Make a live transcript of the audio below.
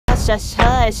shush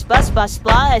hush, blush blush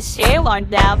blush. Here worn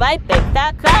down by big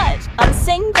fat crush. I'm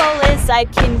single as I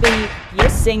can be. You're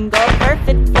single,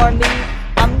 perfect for me.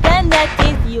 I'm gonna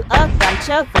give you a bunch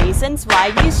of reasons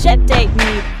why you should date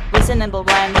me. Reason number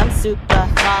one, I'm super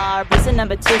hard. Reason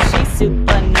number two, she's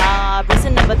super knob.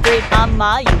 Reason number three, I'm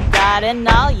all you got, and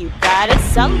all you got is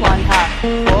someone hot.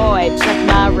 Boy, check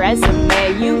my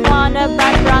resume. You want a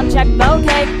background check?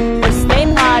 Okay. First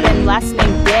name hot and last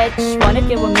name bitch. Wanna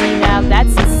get with me now?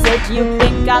 That's a sit. You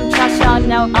think I'm trash? Oh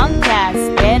no, I'm cast.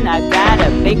 And I got a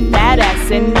big fat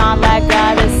ass, and all I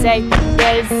gotta say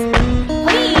is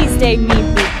please date me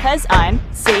because I'm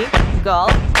single.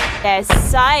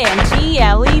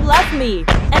 S-I-N-G-L-E. Love me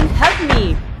and hug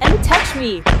me and touch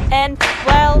me and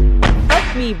well,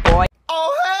 fuck me, boy.